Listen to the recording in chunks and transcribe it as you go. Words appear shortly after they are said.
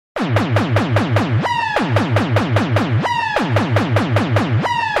This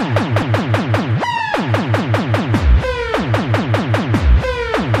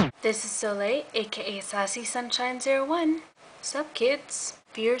is Soleil, aka Sassy Sunshine01. What's up, kids?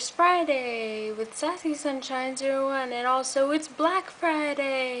 Fierce Friday with Sassy Sunshine01, and also it's Black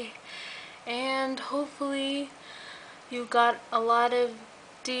Friday. And hopefully you got a lot of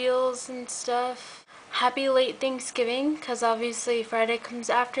deals and stuff. Happy late Thanksgiving, because obviously Friday comes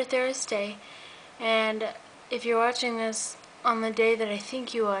after Thursday. And if you're watching this on the day that I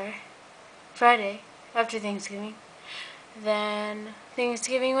think you are, Friday after Thanksgiving, then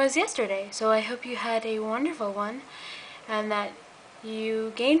Thanksgiving was yesterday. So I hope you had a wonderful one and that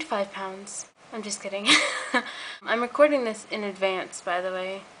you gained 5 pounds. I'm just kidding. I'm recording this in advance, by the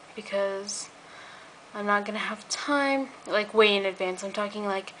way, because I'm not gonna have time, like way in advance. I'm talking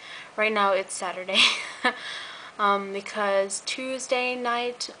like right now it's Saturday. Because Tuesday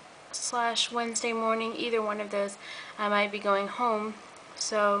night / Wednesday morning, either one of those, I might be going home.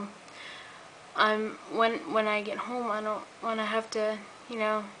 So when I get home, I don't want to have to, you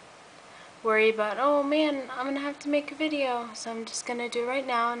know, worry about, oh man, I'm gonna have to make a video. So I'm just gonna do it right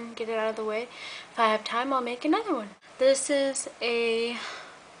now and get it out of the way. If I have time, I'll make another one. This is a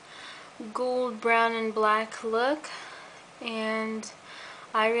gold, brown, and black look, and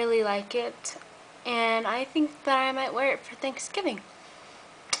I really like it, and I think that I might wear it for Thanksgiving.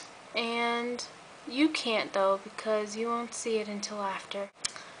 And you can't though, because you won't see it until after.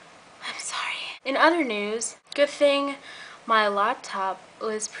 I'm sorry. In other news, good thing my laptop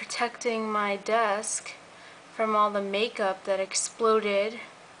was protecting my desk from all the makeup that exploded.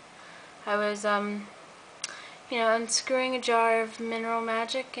 I was you know, unscrewing a jar of Mineral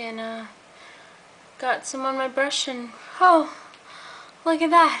Magic and got some on my brush, and oh, look at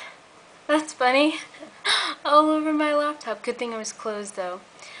that. That's funny. All over my laptop. Good thing it was closed though.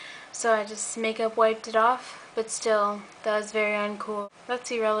 So I just makeup wiped it off, but still, that was very uncool.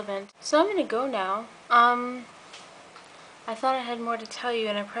 That's irrelevant. So I'm gonna go now. I thought I had more to tell you,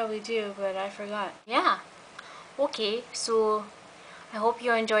 and I probably do, but I forgot. Yeah. Okay, so I hope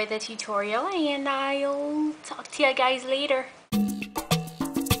you enjoyed the tutorial, and I'll talk to you guys later.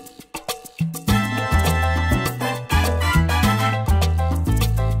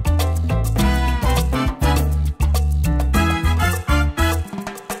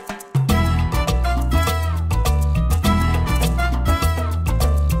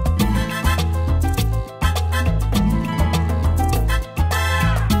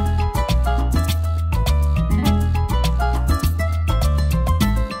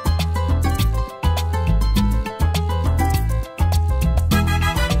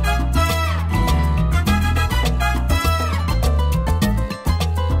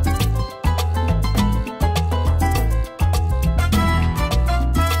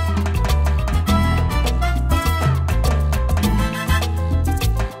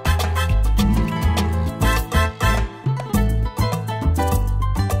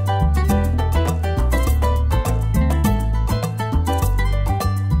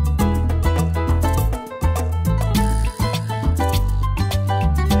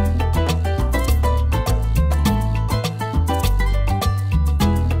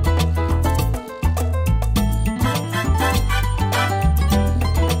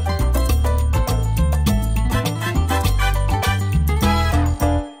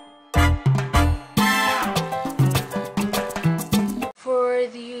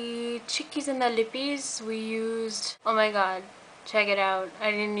 And the lippies we used, oh my god, check it out,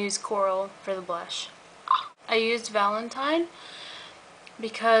 I didn't use Coral for the blush. I used Valentine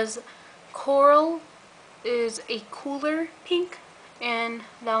because Coral is a cooler pink and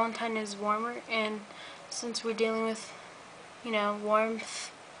Valentine is warmer, and since we're dealing with, you know,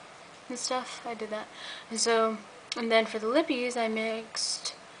 warmth and stuff, I did that. And then for the lippies I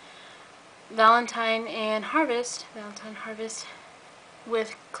mixed Valentine Harvest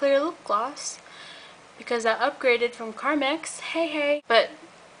with clear lip gloss because I upgraded from Carmex. Hey, but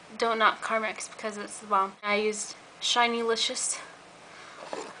don't knock Carmex because it's the bomb. I used Shinylicious.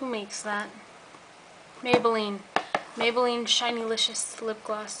 Who makes that? Maybelline Shinylicious lip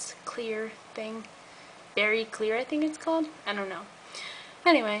gloss clear thing. Berry clear, I think it's called. I don't know.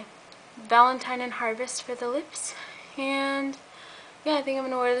 Anyway, Valentine and Harvest for the lips, and yeah, I think I'm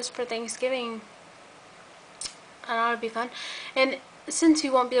gonna wear this for Thanksgiving. I know it'd be fun. And since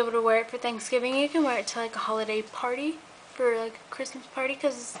you won't be able to wear it for Thanksgiving, you can wear it to like a holiday party, for like a Christmas party,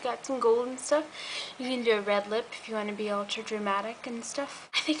 because it's got some gold and stuff. You can do a red lip if you want to be ultra dramatic and stuff.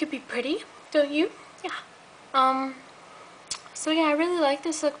 I think it'd be pretty, don't you? Yeah. So yeah, I really like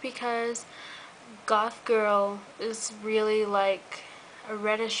this look because Goth Girl is really like a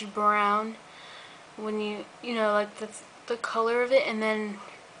reddish brown when you know, like that's the color of it, and then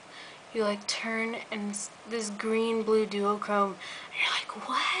you like turn and it's this green blue duochrome, and you're like,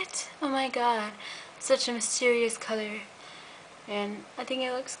 what? Oh my god, such a mysterious color. And I think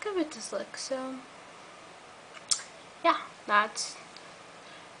it looks good with this look. So yeah, that's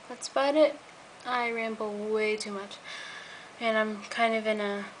about it. I ramble way too much, and I'm kind of in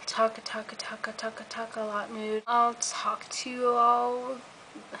a talk a lot mood. I'll talk to you all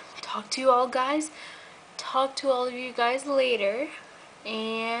guys. Talk to all of you guys later,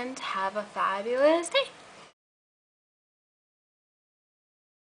 and have a fabulous day.